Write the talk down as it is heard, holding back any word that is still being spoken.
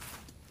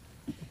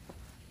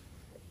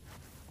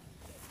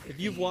If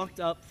you've walked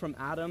up from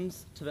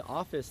Adams to the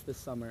office this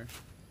summer,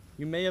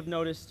 you may have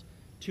noticed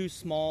two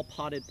small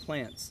potted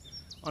plants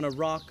on a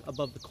rock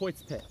above the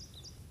quoits pit.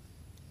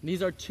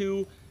 These are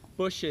two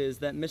bushes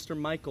that Mr.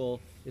 Michael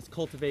is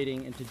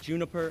cultivating into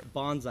juniper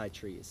bonsai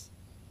trees.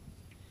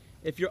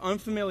 If you're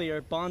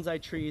unfamiliar,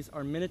 bonsai trees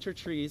are miniature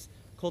trees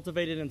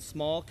cultivated in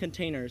small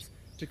containers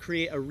to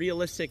create a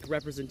realistic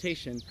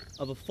representation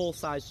of a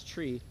full-sized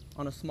tree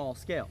on a small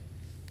scale.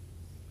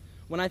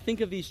 When I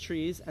think of these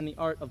trees and the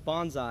art of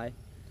bonsai,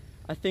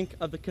 I think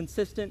of the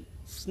consistent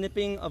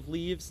snipping of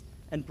leaves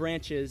and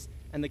branches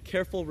and the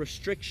careful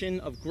restriction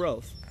of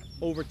growth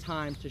over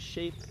time to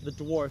shape the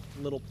dwarfed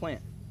little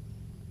plant.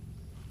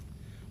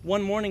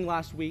 One morning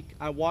last week,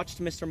 I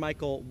watched Mr.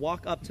 Michael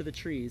walk up to the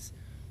trees,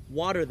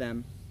 water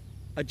them,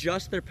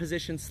 adjust their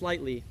position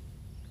slightly,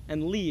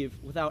 and leave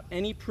without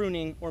any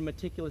pruning or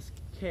meticulous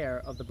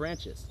care of the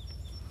branches.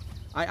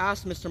 I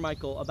asked Mr.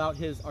 Michael about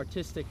his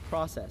artistic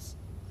process,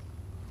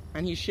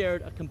 and he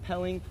shared a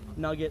compelling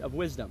nugget of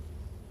wisdom.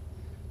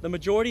 The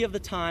majority of the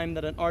time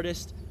that an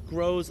artist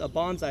grows a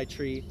bonsai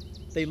tree,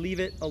 they leave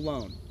it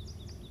alone,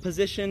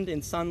 positioned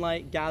in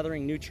sunlight,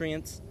 gathering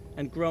nutrients,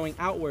 and growing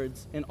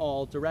outwards in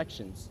all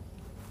directions.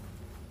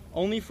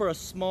 Only for a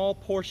small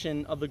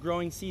portion of the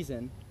growing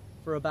season,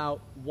 for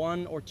about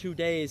 1 or 2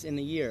 days in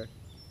the year,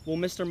 will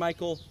Mr.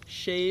 Michael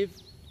shave,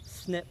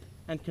 snip,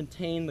 and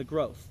contain the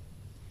growth,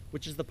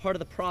 which is the part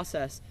of the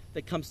process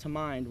that comes to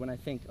mind when I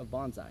think of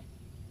bonsai.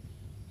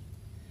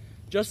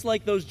 Just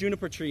like those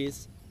juniper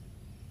trees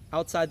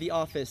outside the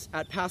office,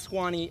 at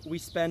Pasquaney, we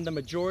spend the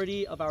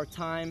majority of our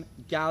time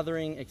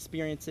gathering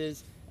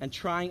experiences and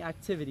trying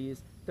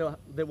activities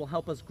that will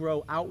help us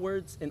grow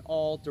outwards in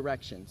all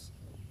directions.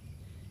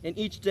 In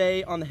each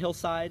day on the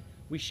hillside,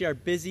 we share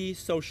busy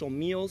social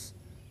meals,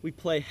 we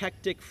play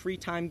hectic free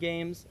time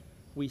games,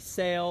 we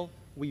sail,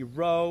 we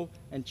row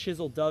and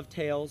chisel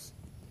dovetails,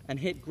 and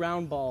hit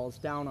ground balls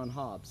down on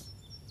hobs.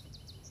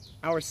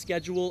 Our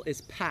schedule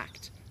is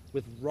packed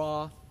with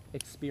raw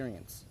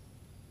experience.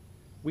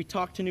 We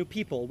talk to new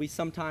people, we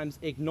sometimes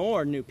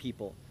ignore new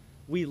people,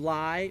 we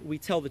lie, we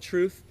tell the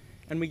truth,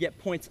 and we get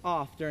points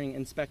off during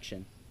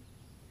inspection.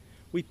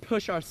 We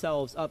push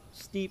ourselves up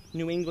steep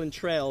New England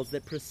trails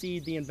that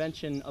precede the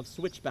invention of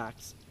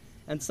switchbacks,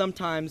 and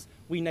sometimes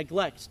we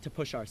neglect to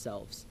push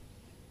ourselves.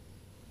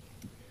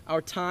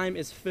 Our time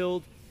is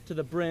filled to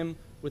the brim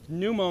with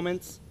new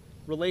moments,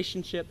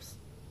 relationships,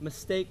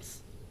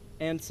 mistakes,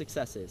 and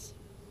successes.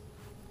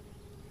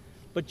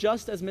 But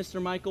just as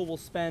Mr. Michael will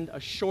spend a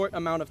short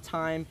amount of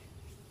time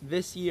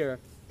this year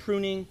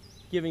pruning,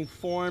 giving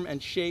form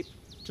and shape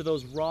to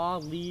those raw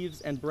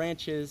leaves and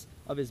branches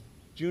of his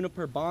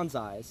juniper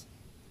bonsais,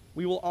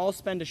 we will all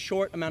spend a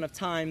short amount of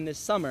time this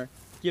summer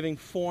giving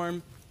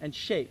form and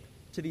shape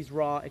to these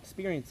raw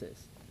experiences.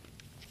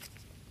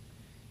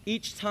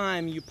 Each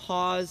time you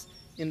pause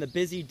in the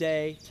busy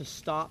day to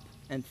stop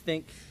and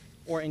think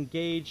or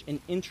engage in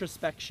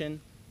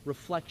introspection,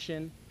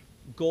 reflection,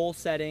 goal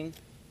setting,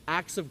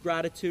 acts of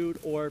gratitude,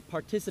 or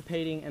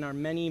participating in our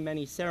many,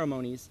 many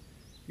ceremonies,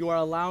 you are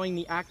allowing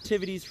the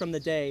activities from the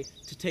day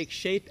to take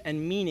shape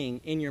and meaning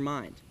in your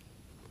mind.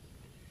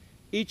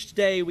 Each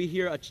Sunday, we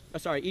hear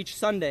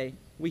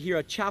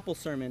a chapel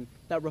sermon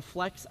that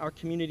reflects our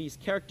community's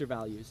character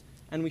values,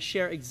 and we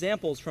share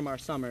examples from our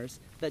summers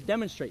that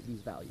demonstrate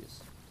these values.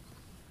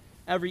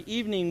 Every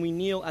evening, we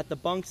kneel at the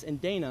bunks in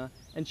Dana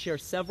and share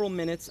several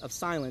minutes of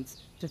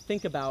silence to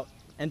think about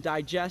and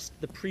digest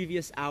the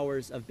previous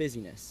hours of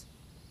busyness.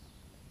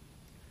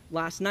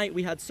 Last night,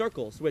 we had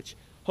circles, which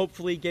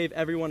hopefully gave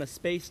everyone a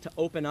space to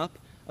open up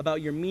about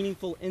your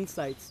meaningful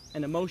insights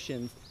and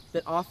emotions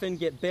that often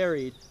get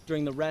buried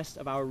during the rest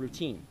of our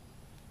routine.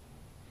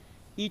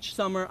 Each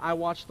summer, I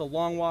watch the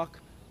long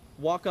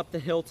walk up the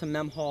hill to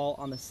Mem Hall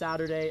on the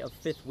Saturday of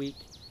 5th week,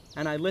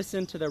 and I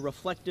listen to their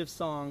reflective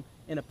song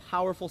in a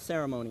powerful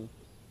ceremony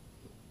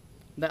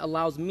that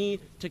allows me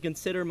to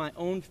consider my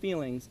own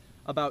feelings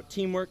about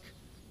teamwork,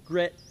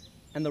 grit,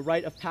 and the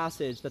rite of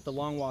passage that the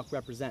long walk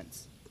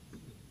represents.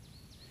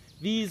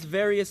 These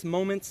various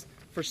moments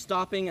for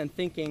stopping and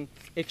thinking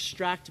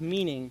extract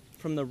meaning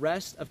from the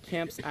rest of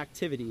camp's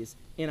activities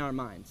in our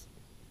minds.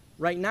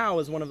 Right now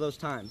is one of those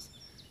times.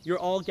 You're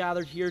all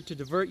gathered here to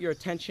divert your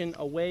attention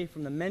away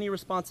from the many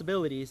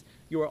responsibilities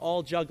you are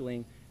all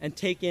juggling and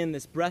take in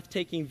this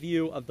breathtaking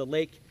view of the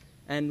lake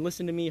and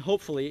listen to me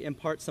hopefully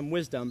impart some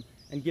wisdom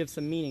and give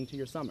some meaning to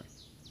your summer.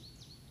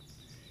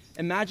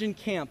 Imagine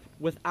camp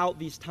without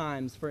these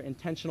times for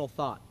intentional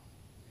thought.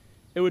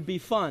 It would be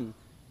fun,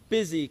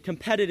 busy,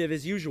 competitive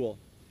as usual.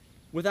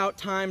 Without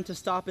time to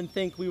stop and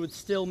think, we would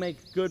still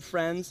make good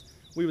friends.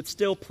 We would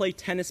still play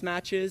tennis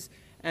matches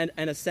and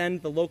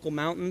ascend the local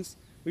mountains.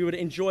 We would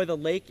enjoy the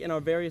lake in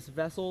our various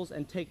vessels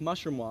and take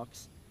mushroom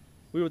walks.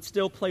 We would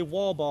still play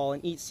wall ball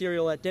and eat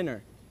cereal at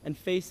dinner and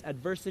face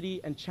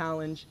adversity and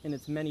challenge in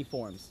its many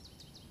forms.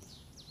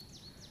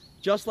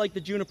 Just like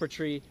the juniper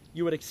tree,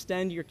 you would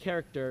extend your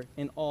character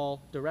in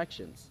all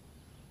directions.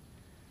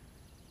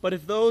 But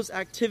if those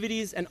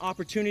activities and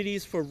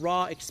opportunities for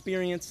raw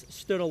experience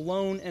stood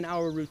alone in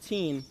our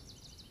routine,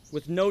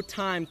 with no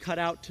time cut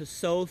out to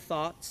sow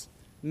thoughts,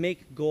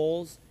 make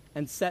goals,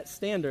 and set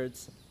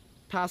standards,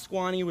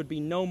 Pasquaney would be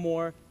no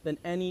more than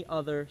any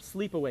other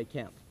sleepaway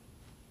camp.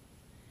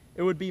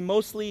 It would be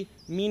mostly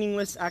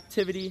meaningless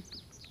activity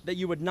that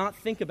you would not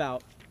think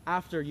about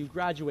after you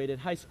graduated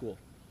high school.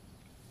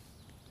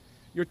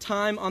 Your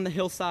time on the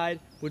hillside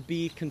would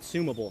be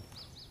consumable.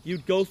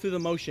 You'd go through the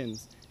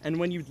motions, and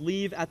when you'd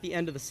leave at the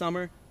end of the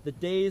summer, the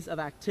days of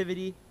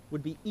activity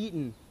would be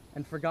eaten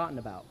and forgotten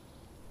about.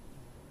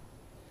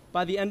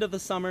 By the end of the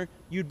summer,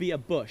 you'd be a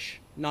bush,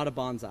 not a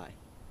bonsai.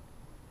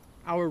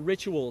 Our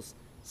rituals,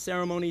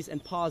 ceremonies,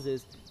 and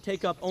pauses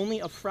take up only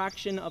a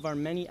fraction of our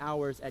many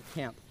hours at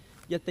camp,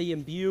 yet they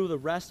imbue the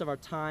rest of our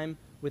time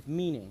with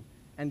meaning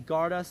and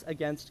guard us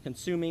against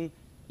consuming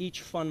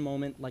each fun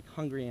moment like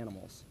hungry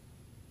animals.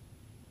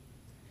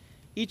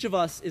 Each of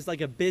us is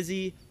like a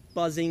busy,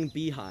 buzzing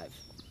beehive.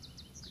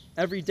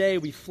 Every day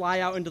we fly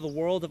out into the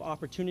world of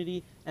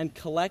opportunity and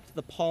collect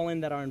the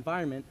pollen that our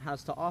environment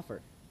has to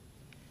offer.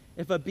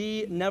 If a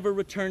bee never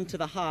returned to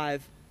the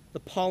hive, the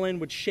pollen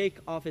would shake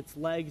off its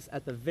legs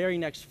at the very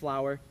next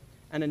flower,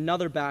 and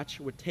another batch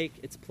would take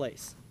its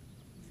place.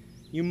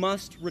 You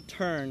must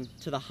return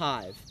to the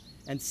hive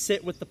and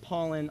sit with the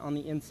pollen on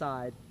the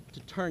inside to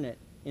turn it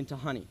into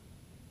honey.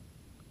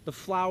 The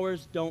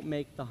flowers don't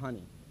make the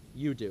honey,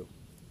 you do.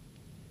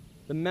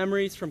 The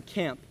memories from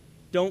camp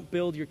don't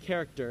build your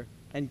character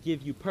and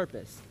give you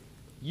purpose,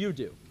 you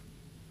do.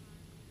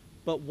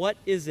 But what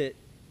is it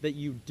that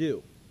you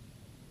do?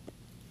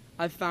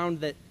 I've found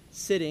that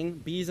sitting,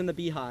 bees in the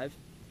beehive,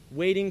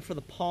 waiting for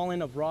the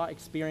pollen of raw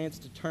experience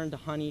to turn to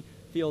honey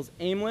feels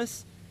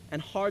aimless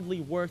and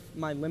hardly worth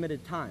my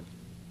limited time.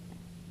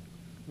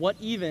 What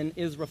even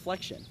is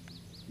reflection?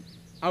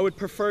 I would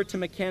prefer to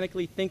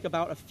mechanically think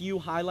about a few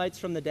highlights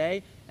from the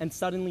day and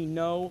suddenly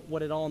know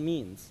what it all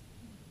means.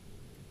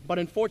 But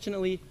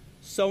unfortunately,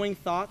 sowing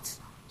thoughts,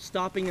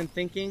 stopping and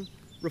thinking,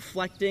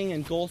 reflecting,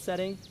 and goal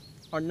setting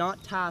are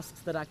not tasks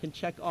that I can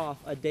check off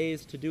a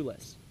day's to-do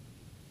list.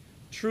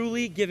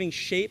 Truly giving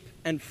shape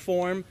and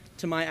form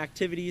to my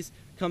activities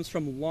comes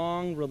from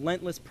long,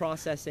 relentless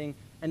processing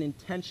and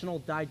intentional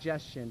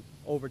digestion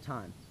over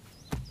time.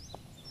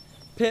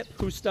 Pip,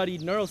 who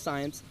studied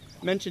neuroscience,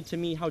 mentioned to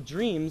me how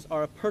dreams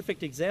are a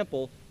perfect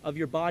example of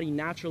your body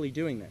naturally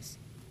doing this.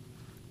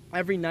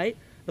 Every night,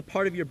 the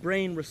part of your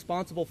brain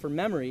responsible for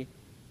memory,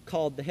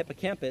 called the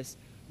hippocampus,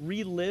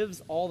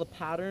 relives all the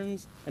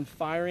patterns and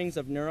firings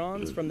of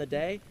neurons from the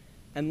day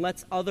and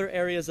lets other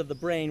areas of the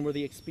brain where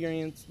the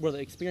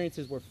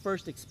experiences were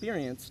first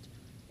experienced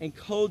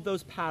encode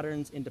those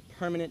patterns into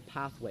permanent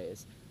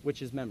pathways,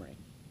 which is memory.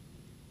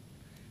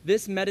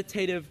 This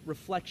meditative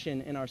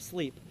reflection in our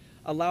sleep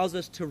allows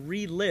us to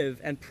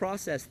relive and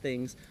process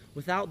things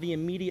without the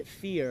immediate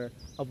fear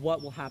of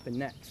what will happen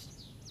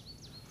next.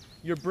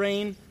 Your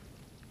brain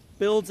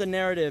builds a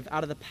narrative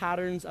out of the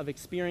patterns of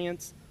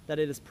experience that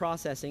it is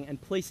processing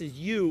and places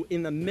you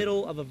in the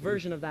middle of a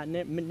version of that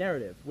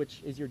narrative,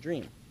 which is your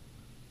dream.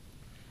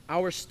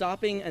 Our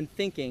stopping and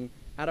thinking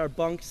at our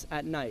bunks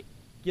at night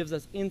gives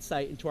us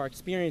insight into our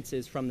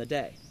experiences from the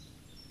day.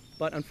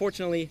 But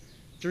unfortunately,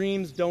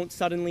 dreams don't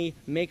suddenly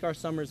make our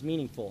summers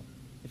meaningful.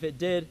 If it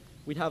did,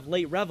 we'd have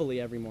late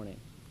reveille every morning.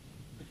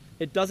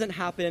 It doesn't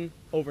happen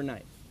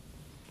overnight.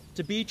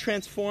 To be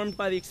transformed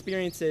by the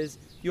experiences,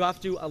 you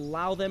have to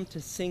allow them to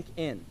sink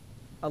in,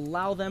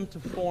 allow them to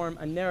form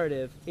a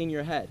narrative in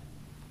your head.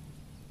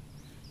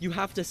 You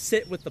have to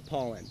sit with the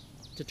pollen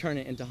to turn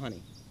it into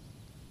honey.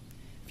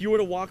 If you were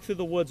to walk through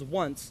the woods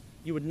once,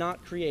 you would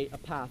not create a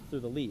path through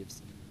the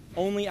leaves.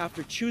 Only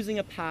after choosing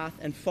a path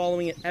and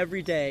following it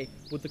every day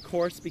would the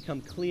course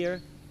become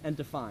clear and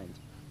defined.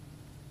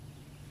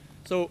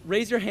 So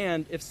raise your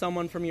hand if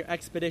someone from your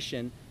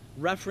expedition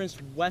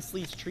referenced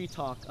Wesley's tree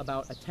talk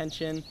about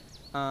attention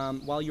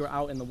while you were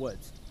out in the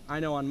woods. I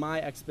know on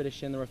my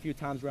expedition there were a few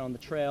times we were on the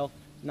trail,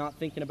 not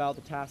thinking about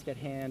the task at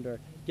hand or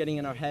getting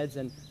in our heads,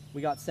 and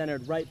we got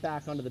centered right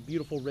back onto the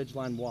beautiful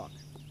ridgeline walk.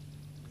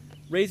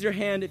 Raise your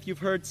hand if you've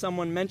heard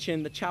someone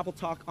mention the chapel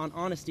talk on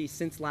honesty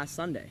since last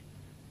Sunday.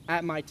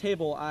 At my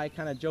table, I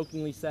kind of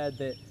jokingly said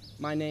that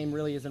my name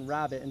really isn't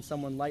Rabbit, and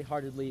someone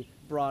lightheartedly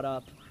brought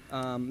up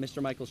Mr.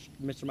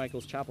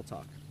 Michael's chapel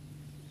talk.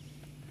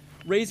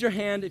 Raise your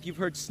hand if you've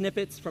heard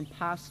snippets from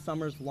past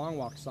summer's long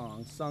walk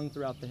songs sung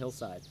throughout the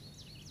hillside.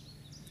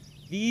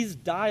 These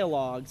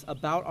dialogues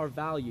about our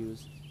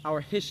values, our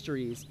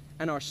histories,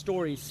 and our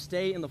stories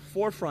stay in the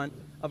forefront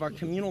of our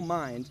communal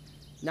mind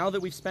now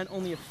that we've spent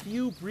only a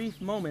few brief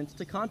moments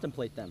to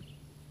contemplate them.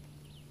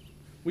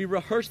 We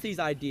rehearse these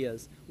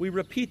ideas, we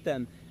repeat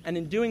them, and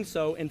in doing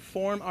so,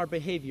 inform our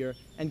behavior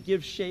and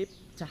give shape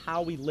to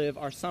how we live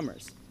our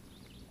summers.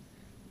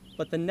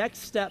 But the next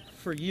step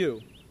for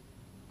you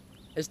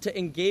is to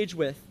engage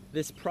with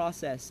this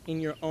process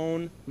in your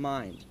own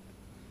mind,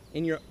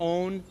 in your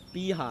own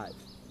beehive,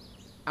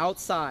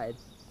 outside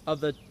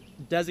of the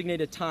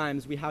designated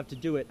times we have to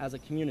do it as a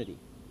community.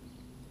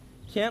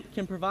 Camp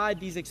can provide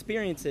these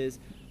experiences,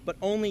 but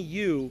only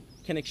you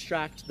can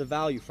extract the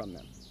value from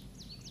them.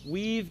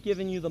 We've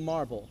given you the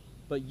marble,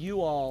 but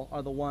you all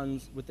are the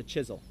ones with the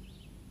chisel.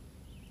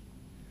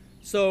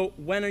 So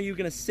when are you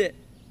going to sit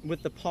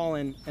with the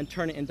pollen and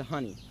turn it into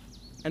honey?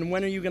 And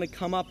when are you going to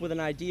come up with an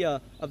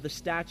idea of the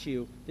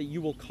statue that you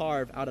will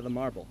carve out of the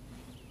marble?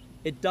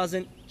 It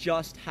doesn't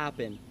just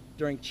happen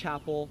during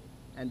chapel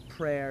and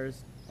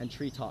prayers and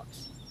tree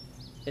talks.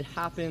 It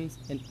happens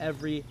in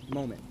every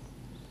moment.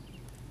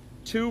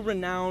 Two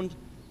renowned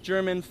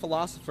German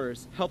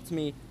philosophers helped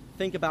me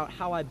think about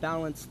how I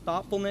balance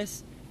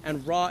thoughtfulness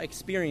and raw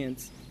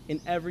experience in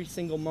every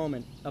single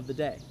moment of the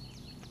day.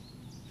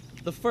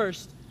 The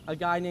first, a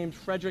guy named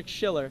Friedrich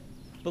Schiller,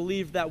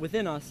 believed that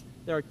within us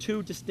there are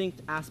two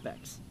distinct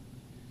aspects: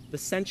 the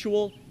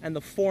sensual and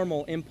the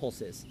formal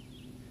impulses.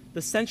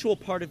 The sensual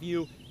part of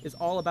you is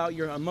all about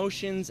your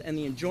emotions and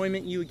the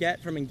enjoyment you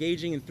get from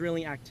engaging in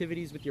thrilling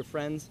activities with your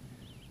friends.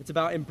 It's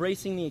about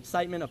embracing the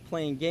excitement of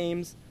playing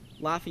games,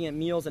 laughing at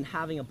meals, and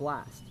having a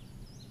blast.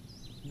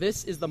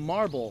 This is the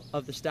marble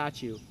of the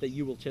statue that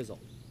you will chisel.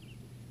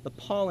 The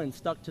pollen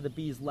stuck to the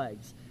bee's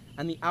legs,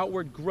 and the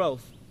outward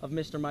growth of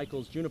Mr.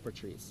 Michael's juniper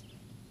trees.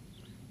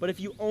 But if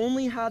you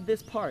only had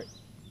this part,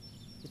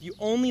 if you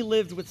only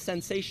lived with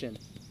sensation,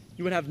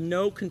 you would have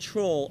no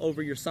control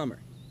over your summer,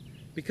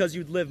 because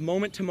you'd live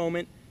moment to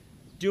moment,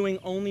 doing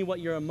only what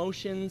your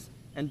emotions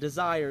and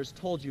desires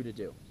told you to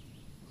do.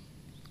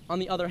 On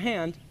the other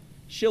hand,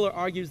 Schiller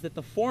argues that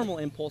the formal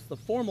impulse, the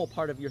formal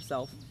part of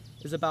yourself,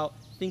 is about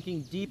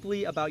thinking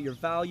deeply about your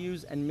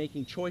values and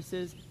making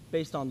choices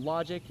based on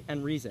logic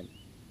and reason.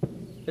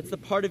 It's the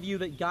part of you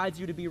that guides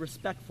you to be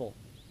respectful,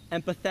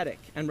 empathetic,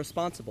 and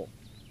responsible.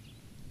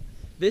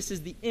 This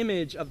is the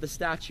image of the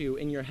statue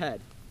in your head,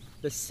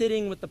 the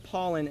sitting with the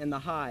pollen in the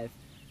hive,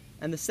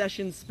 and the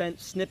sessions spent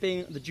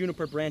snipping the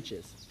juniper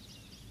branches.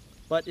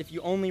 But if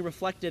you only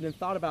reflected and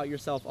thought about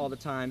yourself all the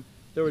time,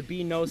 there would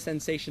be no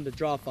sensation to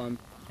draw from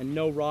and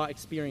no raw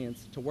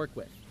experience to work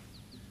with.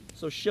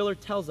 So Schiller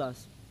tells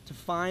us to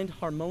find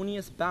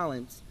harmonious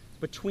balance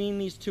between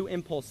these two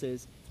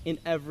impulses in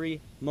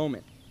every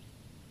moment.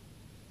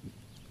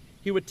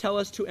 He would tell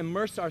us to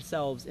immerse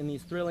ourselves in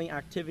these thrilling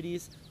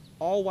activities,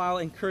 all while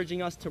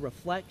encouraging us to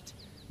reflect,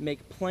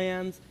 make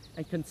plans,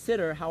 and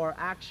consider how our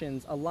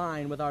actions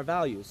align with our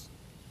values.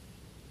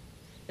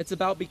 It's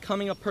about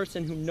becoming a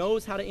person who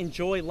knows how to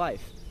enjoy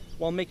life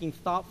while making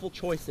thoughtful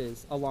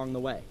choices along the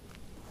way.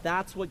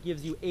 That's what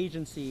gives you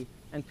agency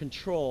and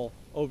control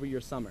over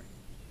your summer.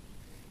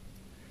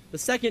 The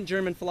second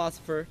German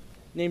philosopher,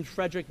 named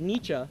Friedrich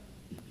Nietzsche,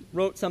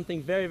 wrote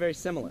something very, very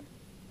similar.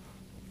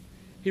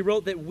 He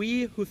wrote that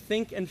we who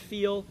think and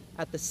feel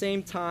at the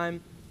same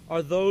time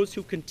are those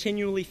who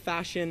continually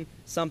fashion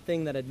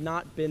something that had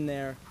not been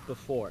there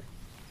before.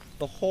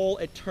 The whole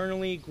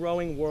eternally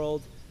growing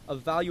world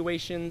of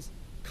valuations,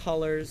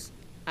 colors,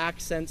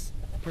 accents,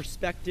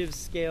 perspectives,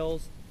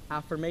 scales,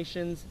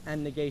 affirmations,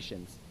 and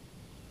negations.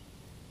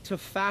 To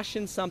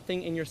fashion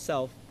something in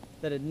yourself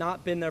that had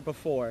not been there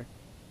before,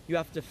 you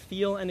have to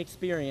feel and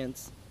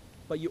experience,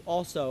 but you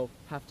also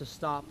have to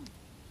stop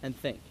and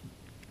think.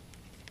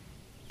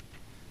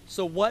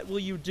 So what will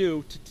you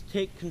do to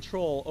take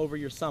control over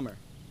your summer,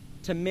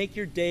 to make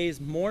your days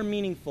more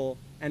meaningful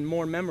and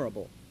more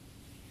memorable?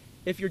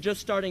 If you're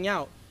just starting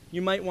out,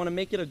 you might want to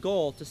make it a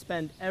goal to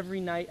spend every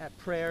night at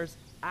prayers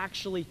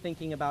actually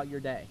thinking about your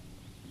day.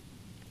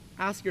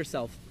 Ask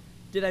yourself,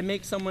 did I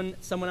make someone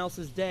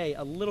else's day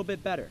a little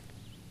bit better?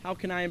 How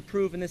can I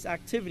improve in this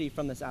activity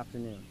from this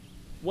afternoon?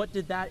 Why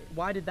did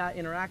that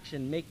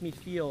interaction make me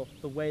feel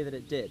the way that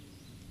it did?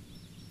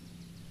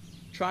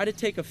 Try to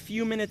take a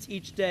few minutes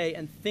each day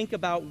and think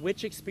about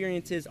which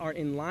experiences are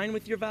in line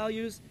with your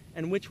values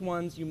and which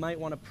ones you might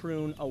want to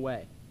prune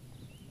away.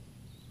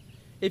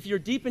 If you're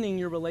deepening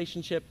your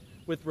relationship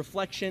with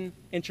reflection,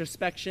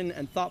 introspection,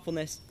 and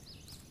thoughtfulness,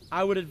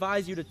 I would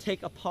advise you to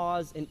take a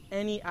pause in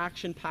any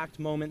action-packed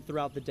moment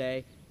throughout the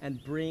day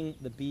and bring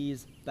the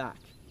bees back.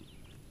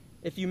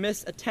 If you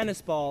miss a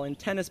tennis ball in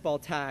tennis ball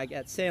tag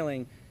at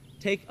sailing,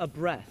 take a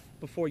breath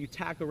before you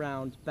tack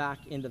around back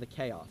into the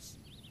chaos.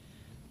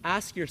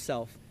 Ask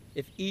yourself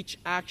if each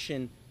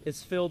action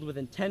is filled with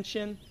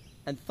intention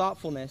and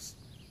thoughtfulness,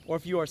 or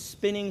if you are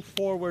spinning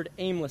forward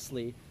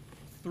aimlessly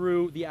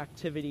through the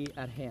activity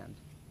at hand.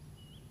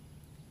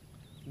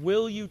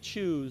 Will you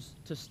choose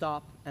to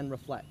stop and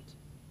reflect?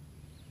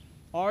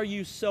 Are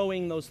you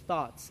sowing those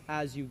thoughts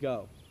as you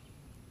go?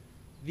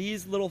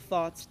 These little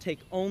thoughts take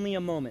only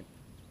a moment,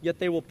 yet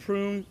they will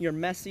prune your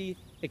messy,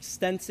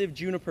 extensive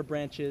juniper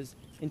branches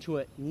into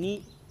a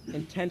neat,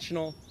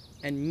 intentional,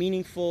 and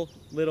meaningful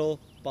little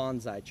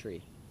bonsai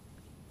tree.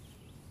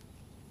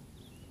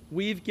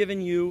 We've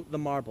given you the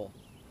marble,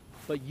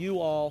 but you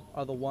all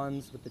are the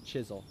ones with the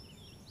chisel.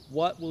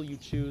 What will you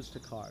choose to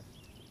carve?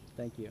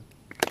 Thank you.